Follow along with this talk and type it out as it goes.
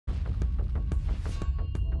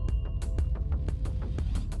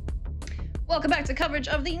Welcome back to coverage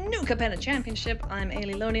of the new CAPENNA Championship. I'm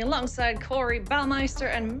Ailey Loney alongside Corey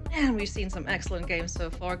Baumeister, and man, we've seen some excellent games so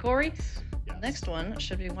far, Corey. Yes. Next one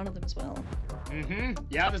should be one of them as well.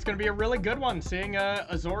 Yeah, this is going to be a really good one, seeing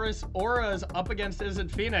Azorius Auras up against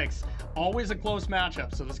Izzet Phoenix. Always a close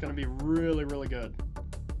matchup, so this is going to be really, really good.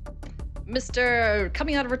 Mr.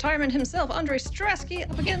 coming out of retirement himself, Ondřej Stráský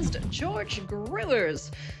up against George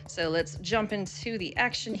Grewers. So let's jump into the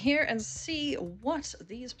action here and see what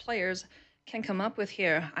these players can come up with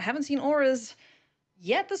here. I haven't seen auras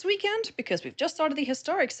yet this weekend because we've just started the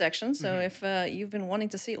historic section. So if you've been wanting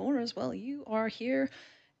to see auras, well, you are here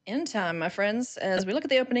in time, my friends. As we look at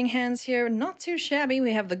the opening hands here, not too shabby.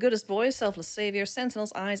 We have the Goodest Boy, Selfless Savior,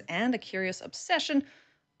 Sentinel's Eyes, and a Curious Obsession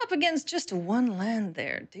up against just one land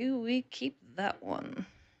there. Do we keep that one?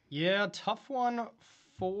 Yeah, tough one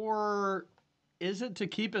for Izzet to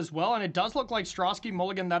keep as well, and it does look like Stráský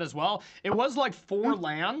mulliganed that as well. It was like 4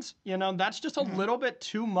 lands, you know, that's just a little bit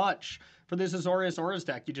too much for this Azorius Auras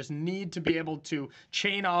deck. You just need to be able to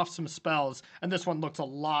chain off some spells, and this one looks a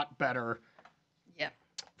lot better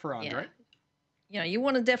for Ondřej. You know, you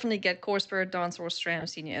want to definitely get Core Spirit, Dawnsaur, Stram,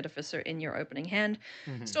 Senior Edificer in your opening hand.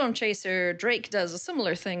 Storm Chaser, Drake does a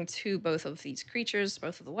similar thing to both of these creatures,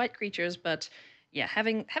 both of the white creatures, but yeah,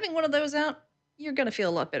 having one of those out, you're going to feel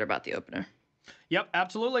a lot better about the opener. Yep,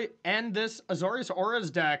 absolutely. And this Azorius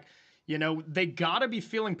Auras deck, you know, they got to be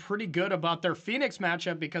feeling pretty good about their Phoenix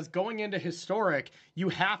matchup because going into Historic, you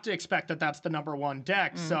have to expect that that's the #1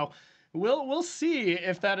 deck. So we'll see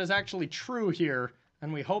if that is actually true here.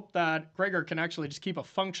 And we hope that Gregor can actually just keep a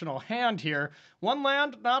functional hand here. 1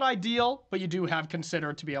 land, not ideal, but you do have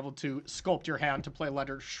Consider to be able to sculpt your hand to play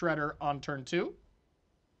Letter Shredder on turn 2.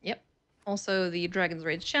 Yep. Also the Dragon's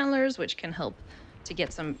Rage Channelers, which can help to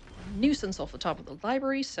get some nuisance off the top of the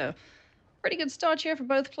library. So pretty good start here for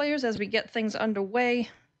both players as we get things underway.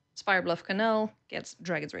 Spirebluff Canal gets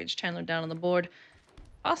Dragon's Rage Channeler down on the board.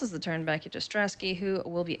 Passes the turn back to Stráský, who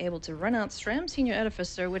will be able to run out Stram, Senior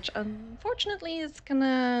Edificer, which unfortunately is going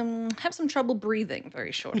to have some trouble breathing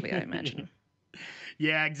very shortly, I imagine.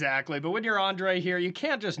 Yeah, exactly. But when you're Ondřej here, you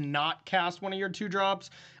can't just not cast one of your 2-drops.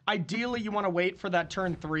 Ideally, you want to wait for that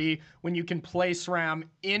turn 3 when you can play SRAM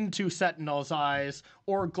into Sentinel's Eyes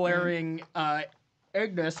or Glaring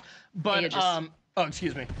Ignis. But,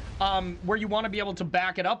 where you want to be able to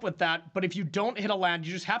back it up with that. But if you don't hit a land,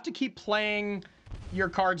 you just have to keep playing your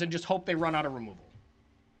cards and just hope they run out of removal.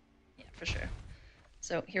 Yeah, for sure.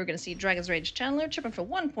 So here we're going to see Dragon's Rage Channeler chipping for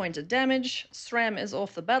 1 point of damage. SRAM is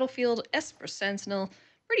off the battlefield. Esper Sentinel,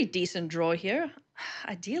 pretty decent draw here.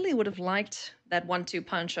 Ideally would have liked that 1-2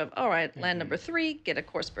 punch of, all right, land number 3, get a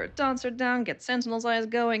Core Spirit Dancer down, get Sentinel's Eyes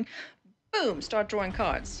going. Boom, start drawing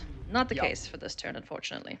cards. Not the case for this turn,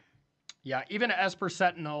 unfortunately. Yeah, even Esper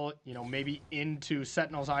Sentinel, you know, maybe into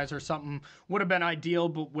Sentinel's Eyes or something would have been ideal,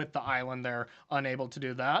 but with the island, they're unable to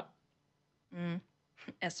do that.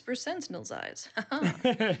 Esper Sentinel's Eyes.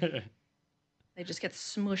 They just get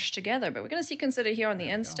smushed together, but we're going to see Consider here on the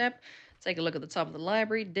end step. Take a look at the top of the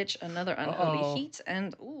library, ditch another Unholy Heat,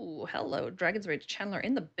 and ooh, hello, Dragon's Rage Channeler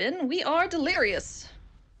in the bin. We are delirious.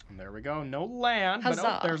 And there we go. No land, Huzzah.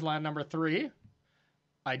 but there's land number 3.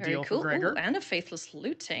 Ideal for Gregor. Ooh, and a Faithless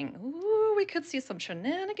Looting. Ooh, we could see some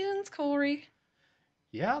shenanigans, Corey.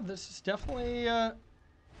 Yeah, this is definitely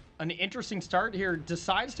an interesting start here.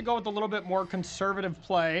 Decides to go with a little bit more conservative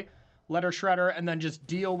play, Letter Shredder, and then just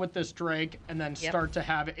deal with this Drake, and then start to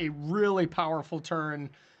have a really powerful turn.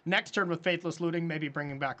 Next turn with Faithless Looting, maybe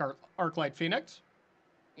bringing back our Arclight Phoenix.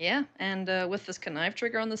 Yeah, and with this Connive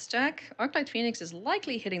trigger on the stack, Arclight Phoenix is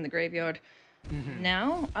likely hitting the graveyard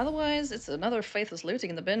now. Otherwise, it's another Faithless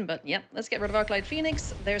Looting in the bin, but yep, let's get rid of Arclight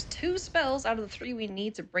Phoenix. There's 2 spells out of the 3 we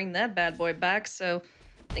need to bring that bad boy back, so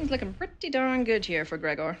things looking pretty darn good here for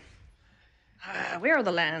Gregor. Where are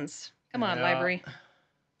the lands? Come on, library.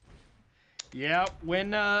 Yeah,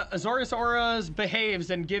 when Azorius Auras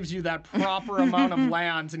behaves and gives you that proper amount of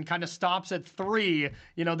lands and kind of stops at 3,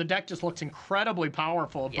 you know, the deck just looks incredibly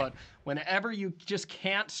powerful. But whenever you just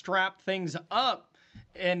can't strap things up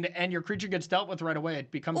and your creature gets dealt with right away,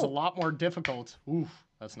 it becomes a lot more difficult. Ooh,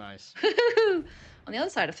 that's nice. On the other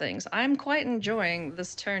side of things, I'm quite enjoying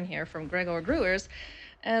this turn here from Gregor Grewers,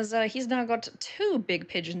 as he's now got 2 big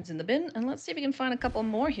pigeons in the bin, and let's see if we can find a couple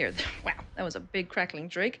more here. Wow, that was a big crackling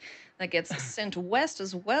Drake. That gets sent west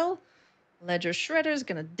as well. Ledger Shredder's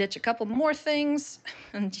gonna ditch a couple more things,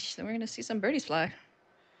 and then we're gonna see some birdies fly.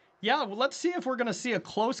 Yeah, well, let's see if we're gonna see a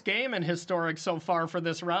close game in Historic so far for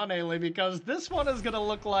this round, Ailey, because this one is gonna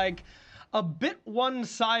look like a bit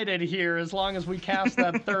one-sided here as long as we cast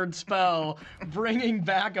that third spell, bringing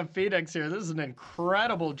back a Phoenix here. This is an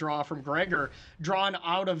incredible draw from Gregor, drawn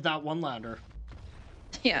out of that one-lander.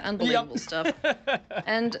 Yeah, unbelievable stuff.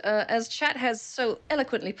 And as chat has so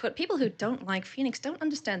eloquently put, people who don't like Phoenix don't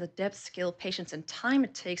understand the depth, skill, patience, and time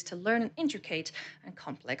it takes to learn an intricate and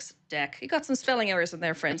complex deck. You got some spelling errors in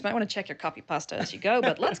there, friends. Might want to check your copy pasta as you go,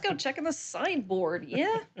 but let's go check in the sideboard,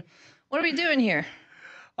 yeah? What are we doing here?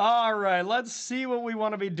 All right, let's see what we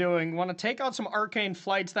want to be doing. Want to take out some arcane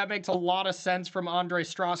flights. That makes a lot of sense from Ondřej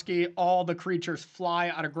Stráský. All the creatures fly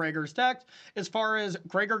out of Gregor's deck. As far as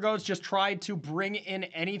Gregor goes, just try to bring in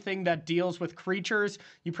anything that deals with creatures.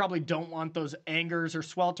 You probably don't want those Angers or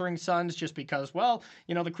Sweltering Suns just because, well,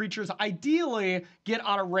 you know, the creatures ideally get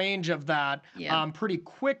out of range of that pretty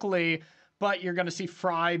quickly. But you're going to see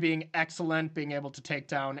Fry being excellent, being able to take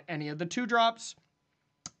down any of the 2-drops.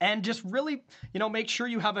 And just really, you know, make sure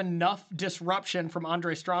you have enough disruption from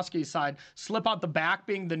Ondřej Stráský's side. Slip Out the Back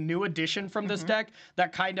being the new addition from this deck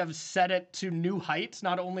that kind of set it to new heights,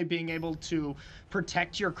 not only being able to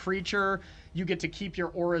protect your creature, you get to keep your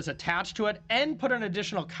auras attached to it and put an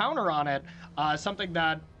additional counter on it, something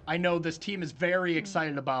that I know this team is very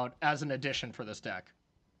excited about as an addition for this deck.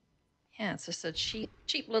 Yeah, it's just a cheap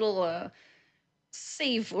little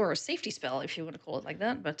save or safety spell, if you want to call it like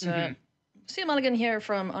that, but... See a mulligan here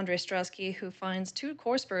from Ondřej Stráský, who finds 2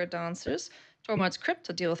 Core Spirit Dancers, Tormod's Crypt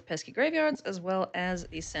to deal with pesky graveyards, as well as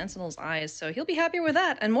the Sentinel's Eyes. So he'll be happier with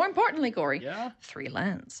that. And more importantly, Corey, 3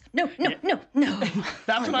 lands. No.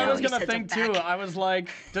 That's what I was going to think, too. I was like,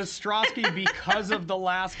 does Stráský, because of the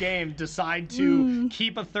last game, decide to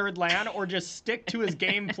keep a 3rd land or just stick to his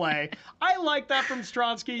gameplay? I like that from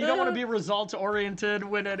Stráský. You don't want to be results-oriented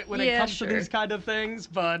when it comes to these kind of things,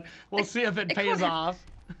 but we'll see if it pays off.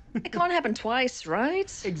 It can't happen twice,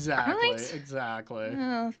 right? Exactly.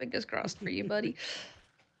 Oh, fingers crossed for you, buddy.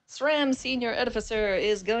 SRAM Senior Edificer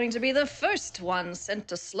is going to be the first one sent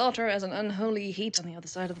to slaughter, as an unholy heat on the other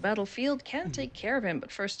side of the battlefield can take care of him.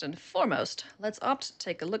 But first and foremost, let's opt to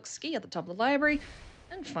take a look-ski at the top of the library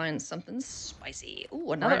and find something spicy.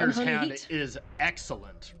 Ooh, another Gregor's unholy hand heat. is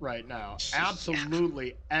excellent right now.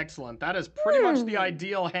 Absolutely excellent. That is pretty much the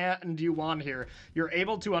ideal hand you want here. You're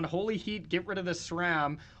able to Unholy Heat, get rid of the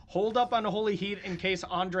SRAM, hold up Unholy Heat in case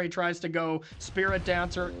Ondřej tries to go Spirit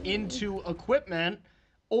Dancer into equipment,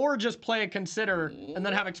 or just play a Consider and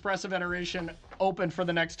then have Expressive Iteration open for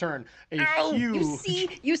the next turn.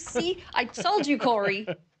 Huge... You see? I told you, Corey.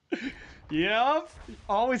 Yep.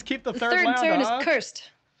 Always keep the third third land turn up. is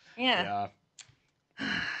cursed. Yeah.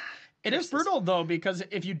 It is brutal, though, because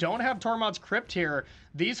if you don't have Tormod's Crypt here,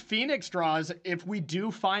 these Phoenix draws, if we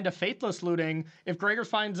do find a Faithless Looting, if Gregor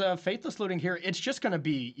finds a Faithless Looting here, it's just going to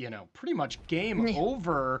be, you know, pretty much game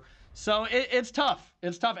over. So it's tough.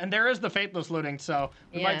 It's tough. And there is the Faithless Looting, so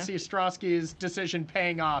we might see Stráský's decision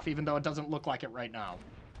paying off, even though it doesn't look like it right now.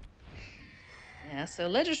 Yeah, so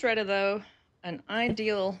Legislator, though, an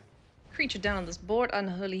ideal creature down on this board.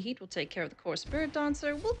 Unholy Heat will take care of the Core Spirit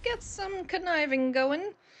Dancer. We'll get some conniving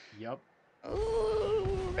going. Yep. Oh,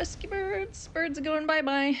 rescue birds. Birds are going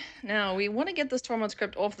bye-bye. Now, we want to get this Tormod's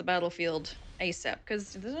Crypt off the battlefield ASAP,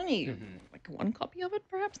 because there's only, like, 1 copy of it,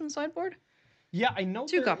 perhaps, in the sideboard? Yeah, I know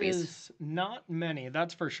 2 copies. Is not many,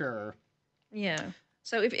 that's for sure. Yeah.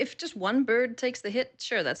 So if just 1 bird takes the hit,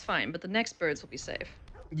 sure, that's fine, but the next birds will be safe.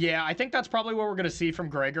 Yeah, I think that's probably what we're going to see from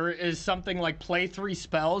Gregor, is something like play 3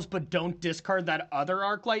 spells, but don't discard that other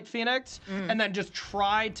Arclight Phoenix, and then just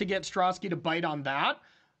try to get Stráský to bite on that.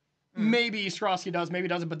 Maybe Stráský does, maybe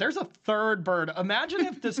doesn't, but there's a 3rd bird. Imagine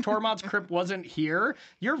if this Tormod's Crypt wasn't here.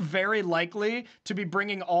 You're very likely to be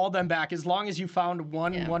bringing all them back as long as you found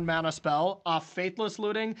one 1-mana spell off Faithless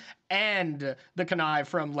Looting and the Connive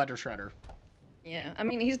from Ledger Shredder. Yeah, I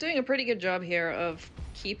mean, he's doing a pretty good job here of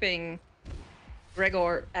keeping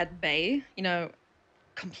Gregor at bay, you know,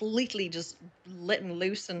 completely just letting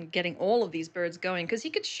loose and getting all of these birds going, because he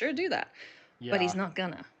could sure do that. But he's not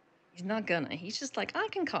gonna. He's not gonna. He's just like, I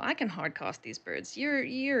can hard cast these birds.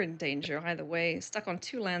 You're in danger either way. Stuck on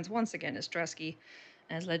 2 lands once again is Stráský,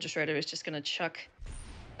 as Legislator is just gonna chuck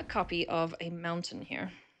a copy of a mountain here.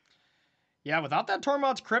 Yeah, without that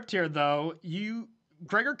Tormod's Crypt here, though,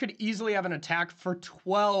 Gregor could easily have an attack for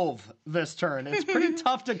 12 this turn. It's pretty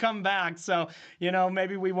tough to come back, so, you know,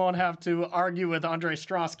 maybe we won't have to argue with Ondřej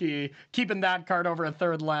Stráský keeping that card over a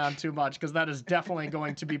 3rd land too much, because that is definitely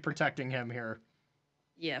going to be protecting him here.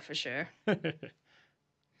 Yeah, for sure.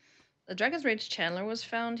 The Dragon's Rage Chandler was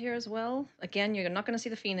found here as well. Again, you're not going to see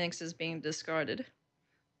the Phoenixes being discarded,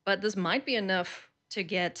 but this might be enough to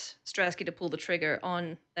get Stráský to pull the trigger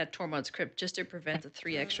on that Tormod's Crypt just to prevent the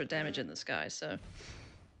 3 extra damage in the sky, so...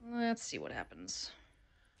 Yeah, I know. We'll see. Let's see what happens.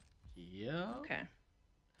 Yeah. Okay.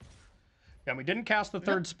 Yeah, we didn't cast the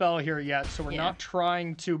third spell here yet, so we're not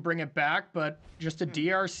trying to bring it back, but just a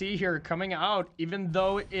DRC here coming out, even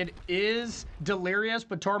though it is delirious,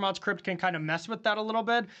 but Tormod's Crypt can kind of mess with that a little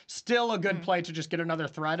bit. Still a good play to just get another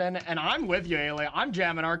threat in, and I'm with you, Ailey. I'm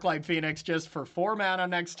jamming Arclight Phoenix just for 4 mana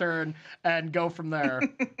next turn and go from there.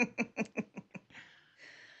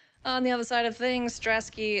 On the other side of things,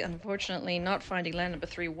 Stráský, unfortunately not finding land number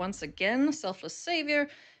 3 once again. Selfless Savior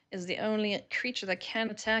is the only creature that can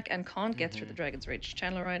attack and can't get through the Dragon's Rage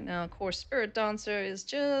Channeler right now. Core Spirit Dancer is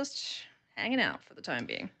just hanging out for the time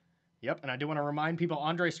being. Yep, and I do want to remind people,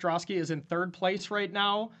 Ondřej Stráský is in 3rd place right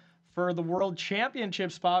now for the World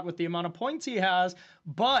Championship spot with the amount of points he has,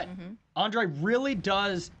 but Ondřej really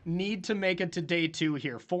does need to make it to day 2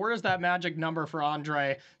 here. 4 is that magic number for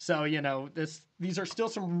Ondřej, so, you know, these are still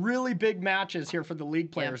some really big matches here for the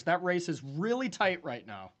league players. That race is really tight right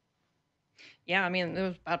now. Yeah, I mean, there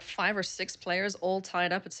was about 5 or 6 players all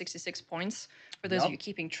tied up at 66 points. For those of you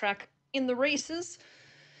keeping track in the races,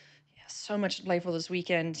 yeah, so much to play for this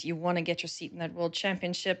weekend. You want to get your seat in that World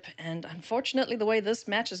Championship, and unfortunately, the way this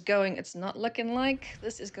match is going, it's not looking like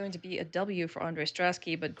this is going to be a W for Ondřej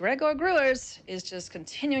Stráský, but Gregor Grewers is just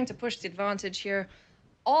continuing to push the advantage here.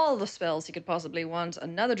 All the spells he could possibly want,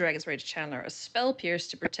 another Dragon's Rage Channeler, a Spell Pierce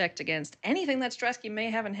to protect against anything that Stráský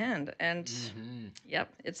may have in hand. And, yep,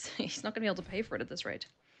 he's not going to be able to pay for it at this rate.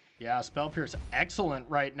 Yeah, Spell Pierce excellent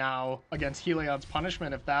right now against Helion's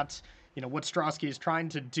Punishment, if that's, you know, what Stráský is trying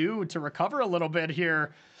to do to recover a little bit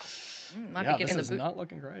here. This is not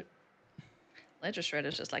looking great. Ledger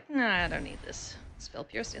Shredder's just like, nah, I don't need this. Spell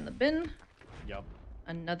Pierce in the bin. Yep.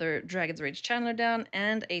 Another Dragon's Rage Channeler down,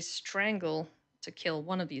 and a Strangle to kill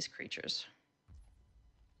one of these creatures.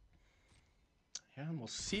 Yeah, and we'll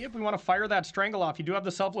see if we want to fire that Strangle off. You do have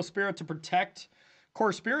the Selfless Spirit to protect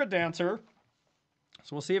Core Spirit Dancer.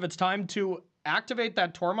 So we'll see if it's time to activate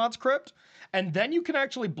that Tormod's Crypt. And then you can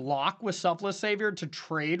actually block with Selfless Savior to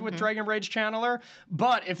trade with Dragon Rage Channeler.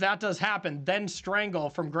 But if that does happen, then Strangle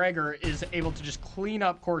from Gregor is able to just clean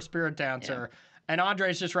up Core Spirit Dancer. And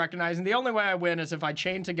Ondřej's just recognizing the only way I win is if I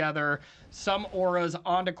chain together some auras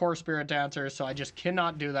onto Core Spirit Dancer, so I just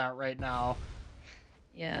cannot do that right now.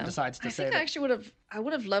 Yeah. Decides to save it. I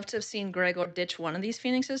would have loved to have seen Gregor ditch one of these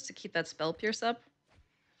Phoenixes to keep that Spell Pierce up.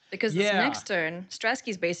 Because this next turn,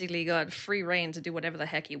 Stráský's basically got free reign to do whatever the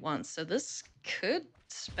heck he wants. So this could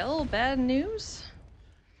spell bad news.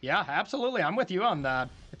 Yeah, absolutely. I'm with you on that.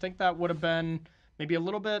 I think that would have been maybe a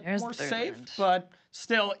little bit more safe, but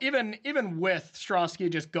still, even with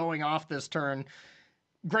Stráský just going off this turn,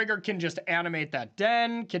 Gregor can just animate that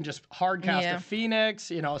den, can just hard cast a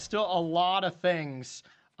Phoenix, you know, still a lot of things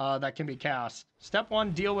that can be cast. Step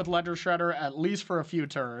 1, deal with Ledger Shredder at least for a few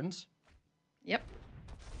turns. Yep.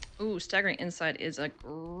 Ooh, Staggering Insight is a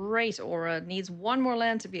great aura. Needs 1 more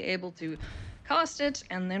land to be able to cast it,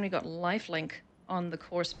 and then we got Lifelink on the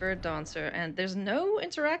Core Spirit Dancer, and there's no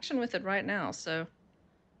interaction with it right now, so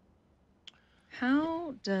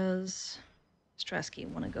how does Stráský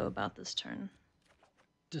want to go about this turn?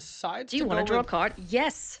 Do you want to draw a card?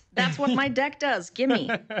 Yes, that's what my deck does. Gimme.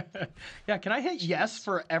 Yeah, can I hit yes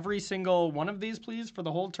for every single one of these, please, for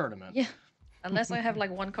the whole tournament? Yeah, unless I have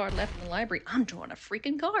like 1 card left in the library, I'm drawing a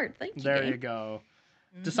freaking card. Thank you. There you go.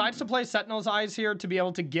 Decides to play Sentinel's Eyes here to be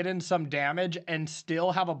able to get in some damage and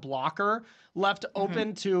still have a blocker left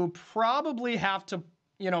open to probably have to,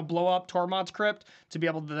 you know, blow up Tormod's Crypt to be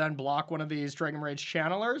able to then block one of these Dragon Rage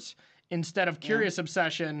Channelers instead of Curious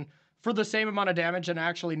Obsession for the same amount of damage and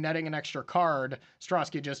actually netting an extra card.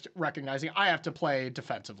 Stráský just recognizing I have to play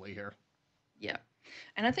defensively here. Yeah.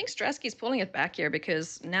 And I think Stráský's pulling it back here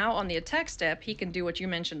because now on the attack step, he can do what you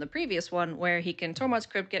mentioned the previous one, where he can Tormod's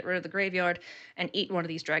Crypt, get rid of the graveyard, and eat one of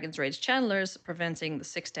these Dragon's Rage Channelers, preventing the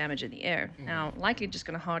 6 damage in the air. Now, likely just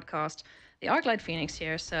going to hard cast the Arclight Phoenix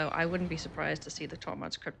here, so I wouldn't be surprised to see the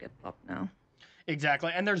Tormod's Crypt get popped now.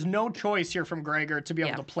 Exactly, and there's no choice here from Gregor to be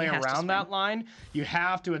able to play around that line. You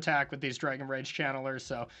have to attack with these Dragon Rage Channelers,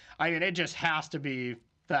 so, I mean, it just has to be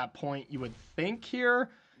that point you would think here.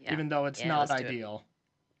 Yeah. Even though it's not ideal.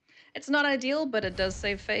 It's not ideal, but it does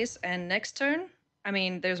save face. And next turn, I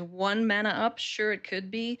mean, there's 1 mana up. Sure, it could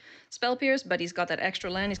be Spell Pierce, but he's got that extra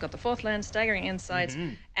land. He's got the 4th land, Staggering Insights,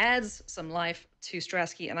 adds some life to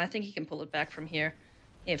Stráský, and I think he can pull it back from here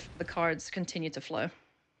if the cards continue to flow.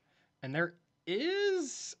 And there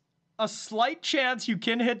is a slight chance you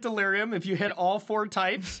can hit Delirium if you hit all 4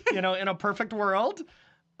 types, you know, in a perfect world.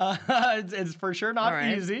 It's for sure not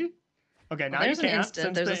easy. Okay, now there's you can't. An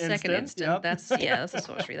instant. There's a second instant. Yep. That's a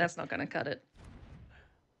sorcery. That's not going to cut it.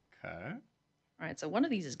 Okay. All right, so one of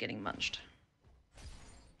these is getting munched.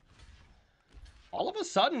 all of a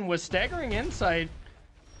sudden, with Staggering Insight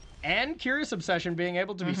and Curious Obsession being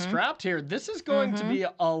able to be strapped here, this is going to be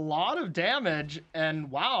a lot of damage.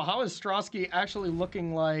 And wow, how is Stráský actually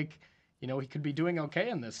looking like, you know, he could be doing okay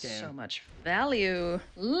in this game? So much value.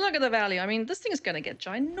 Look at the value. I mean, this thing is going to get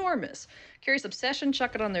ginormous. Curious Obsession,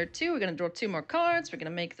 chuck it on there too. We're going to draw 2 more cards. We're going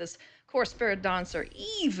to make this Core Spirit Dancer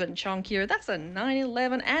even chunkier. That's a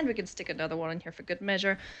 9/11, and we can stick another one in here for good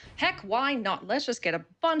measure. Heck, why not? Let's just get a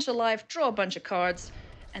bunch of life, draw a bunch of cards,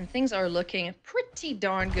 and things are looking pretty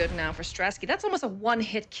darn good now for Stráský. That's almost a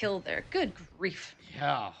one-hit kill there. Good grief.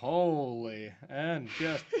 Yeah, holy. And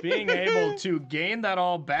just being able to gain that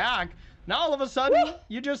all back. Now all of a sudden,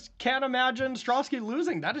 you just can't imagine Stráský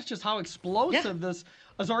losing. That is just how explosive this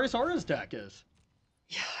Azorius Auras deck is.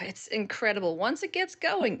 Yeah, it's incredible. Once it gets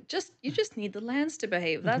going, you just need the lands to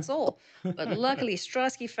behave. That's all. But luckily,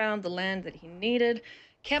 Stráský found the land that he needed,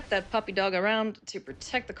 kept that puppy dog around to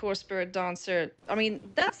protect the Core Spirit Dancer. I mean,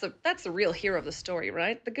 that's the real hero of the story,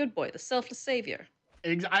 right? The good boy, the selfless savior.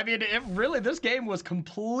 I mean, this game was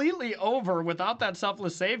completely over without that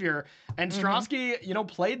selfless savior. And Stráský, you know,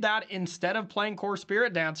 played that instead of playing Core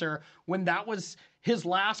Spirit Dancer when that was his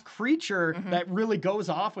last creature that really goes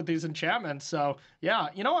off with these enchantments. So yeah,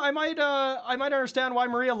 you know, I might understand why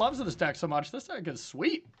Maria loves this deck so much. This deck is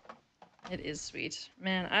sweet. It is sweet.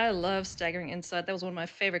 Man, I love Staggering Insight. That was one of my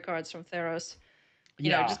favorite cards from Theros.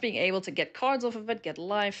 You know, just being able to get cards off of it, get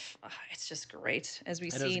life, it's just great. As we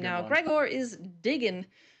see now, Gregor is digging,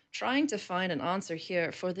 trying to find an answer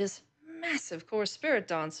here for this massive Core Spirit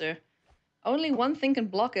Dancer. Only one thing can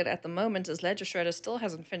block it at the moment, as Ledger Shredder still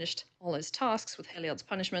hasn't finished all his tasks with Heliod's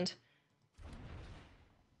Punishment.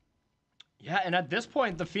 Yeah, and at this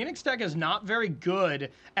point, the Phoenix deck is not very good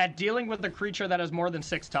at dealing with a creature that has more than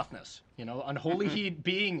 6 toughness. You know, Unholy Heat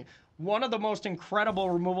being one of the most incredible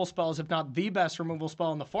removal spells, if not the best removal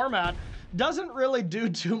spell in the format, doesn't really do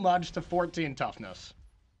too much to 14 toughness.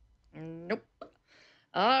 Nope.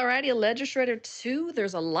 Alrighty, a Ledger Shredder 2.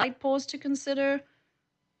 There's a Light Pause to consider.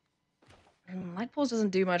 Light Pause doesn't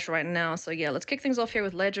do much right now, so yeah, let's kick things off here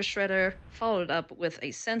with Ledger Shredder, followed up with a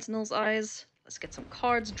Sentinel's Eyes. Let's get some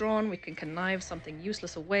cards drawn. We can connive something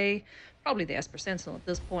useless away. Probably the Esper Sentinel at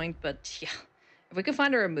this point, but yeah. If we can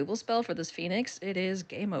find a removal spell for this Phoenix, it is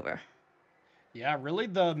game over. Yeah, really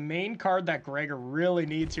the main card that Gregor really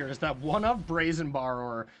needs here is that one-of Brazen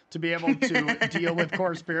Borrower to be able to deal with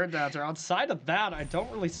Core Spirit Dancer. Outside of that, I don't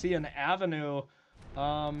really see an avenue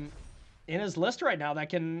in his list right now that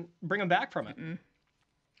can bring him back from it.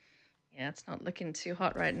 Yeah, it's not looking too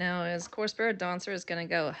hot right now, as Core Spirit Dancer is going to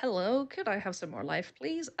go, hello, could I have some more life,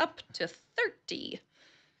 please? Up to 30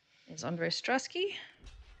 is Ondřej Stráský.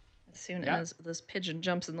 As soon as this pigeon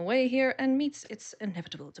jumps in the way here and meets its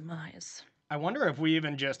inevitable demise. I wonder if we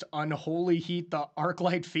even just Unholy Heat the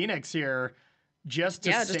Arclight Phoenix here just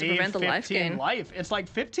to save prevent the 15 life. It's like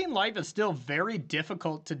 15 life is still very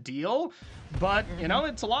difficult to deal, but, you know,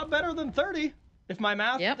 it's a lot better than 30. If my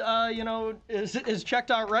math, you know, is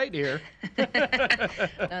checked out right here. No,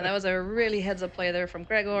 that was a really heads-up play there from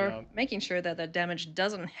Gregor, making sure that that damage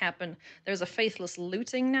doesn't happen. There's a Faithless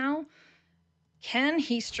Looting now. Can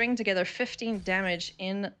he string together 15 damage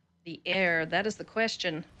in the air? That is the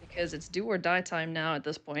question, because it's do or die time now at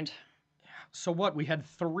this point. So what? We had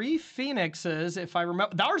 3 Phoenixes, if I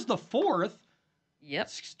remember. That was the 4th. Yep.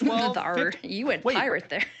 12, 15. You went pirate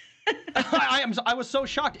there. I was so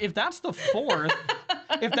shocked. If that's the 4th,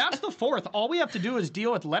 all we have to do is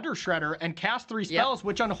deal with Ledger Shredder and cast 3 spells,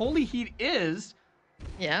 which Unholy Heat is.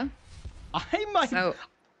 Yeah. I might. So,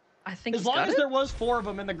 I think as long as there was 4 of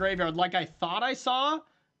them in the graveyard, like I thought I saw,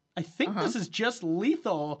 I think this is just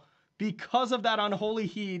lethal because of that Unholy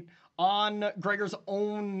Heat on Gregor's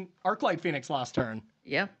own Arclight Phoenix last turn.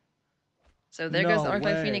 Yeah. So there goes the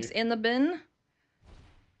Arclight Phoenix in the bin.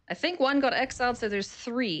 I think 1 got exiled, so there's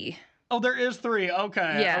 3. Oh, there is 3.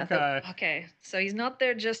 Okay. Yeah. Okay. So he's not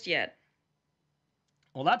there just yet.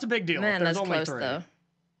 Well, that's a big deal. Man, there's that's only close 3. though.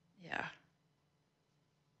 Yeah.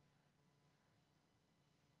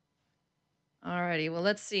 Alrighty. Well,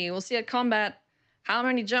 let's see. We'll see at combat how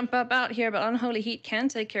many jump up out here, but Unholy Heat can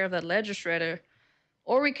take care of that Ledger Shredder.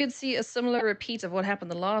 Or we could see a similar repeat of what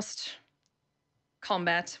happened the last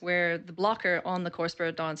combat, where the blocker on the Core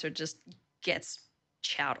Spirit Dancer just gets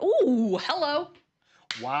chowed. Ooh, hello.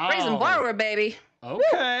 Wow. Brazen Borrower, baby.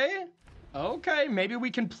 Okay. Woo. Okay, maybe we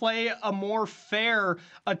can play a more fair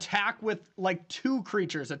attack with like 2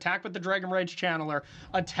 creatures. Attack with the Dragon Rage Channeler,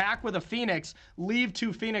 attack with a Phoenix, leave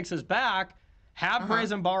 2 Phoenixes back, have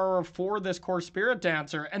Brazen Borrower for this core Spirit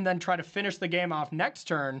Dancer, and then try to finish the game off next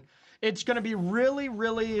turn. It's going to be really,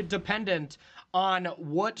 really dependent on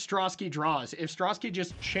what Stráský draws. If Stráský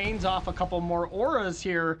just chains off a couple more auras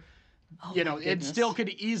here, you know, it still could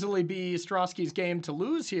easily be Strasky's game to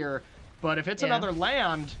lose here. But if it's another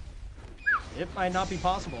land, it might not be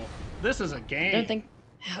possible. This is a game. I don't think...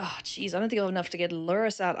 Oh, jeez. I don't think I'll have enough to get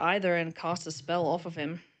Lurrus out either and cast a spell off of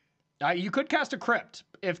him. You could cast a Crypt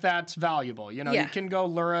if that's valuable. You know, you can go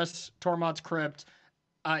Lurrus, Tormod's Crypt,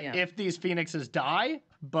 if these Phoenixes die,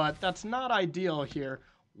 but that's not ideal here.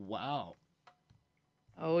 Wow.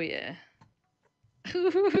 Oh, yeah.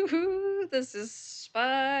 This is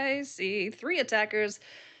spicy. 3 attackers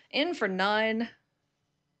in for 9.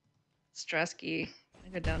 Stráský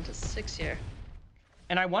gonna go down to 6 here.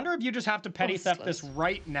 And I wonder if you just have to petty theft this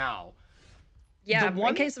right now. Yeah,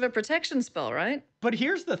 in case of a protection spell, right? But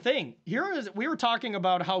here's the thing. We were talking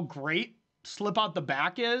about how great Slip Out the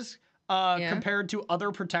Back is compared to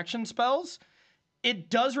other protection spells. It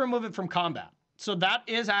does remove it from combat. So that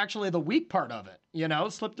is actually the weak part of it. You know,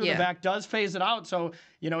 Slip Through the Back does phase it out. So,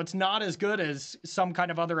 you know, it's not as good as some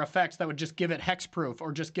kind of other effects that would just give it hexproof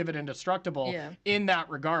or just give it indestructible in that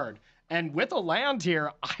regard. And with a land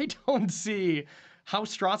here, I don't see how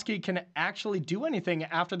Stráský can actually do anything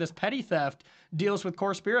after this petty theft deals with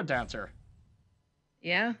core Spirit Dancer.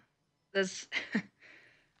 Yeah. There's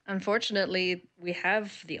unfortunately, we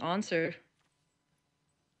have the answer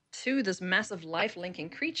to this massive life-linking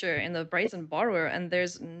creature in the Brazen Borrower, and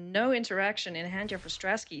there's no interaction in hand here for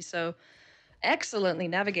Stráský. So excellently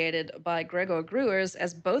navigated by Gregor Grewers,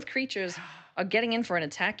 as both creatures are getting in for an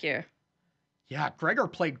attack here. Yeah, Gregor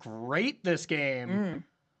played great this game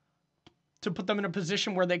to put them in a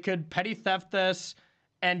position where they could petty theft this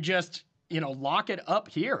and just, you know, lock it up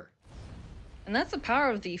here. And that's the power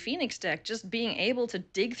of the Phoenix deck, just being able to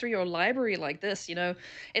dig through your library like this. You know,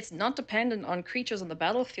 it's not dependent on creatures on the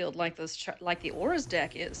battlefield like this, like the Auras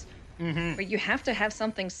deck is, where you have to have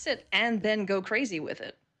something sit and then go crazy with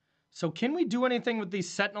it. So can we do anything with the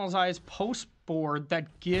Sentinel's Eyes post board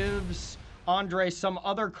that gives Ondřej some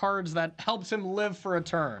other cards that helps him live for a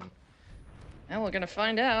turn? Well, we're going to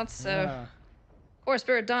find out. So, Core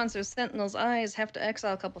Spirit Dancer, Sentinel's Eyes have to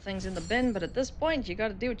exile a couple things in the bin, but at this point, you got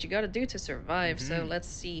to do what you got to do to survive. So let's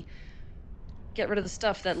see. Get rid of the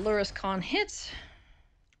stuff that Lurrus can't hit.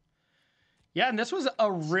 Yeah, and this was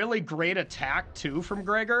a really great attack, too, from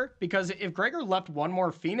Gregor, because if Gregor left one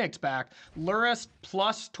more Phoenix back, Lurrus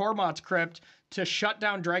plus Tormod's Crypt to shut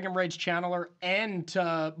down Dragon Rage Channeler and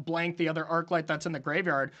to blank the other Arclight that's in the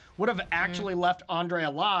graveyard would have actually left Ondřej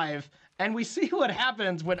alive. And we see what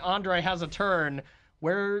happens when Ondřej has a turn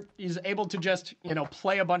where he's able to just, you know,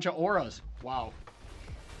 play a bunch of auras. Wow.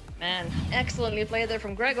 Man, excellently played there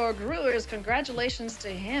from Gregor Grewers. Congratulations to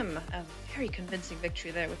him. A very convincing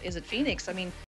victory there with Izzet Phoenix. I mean,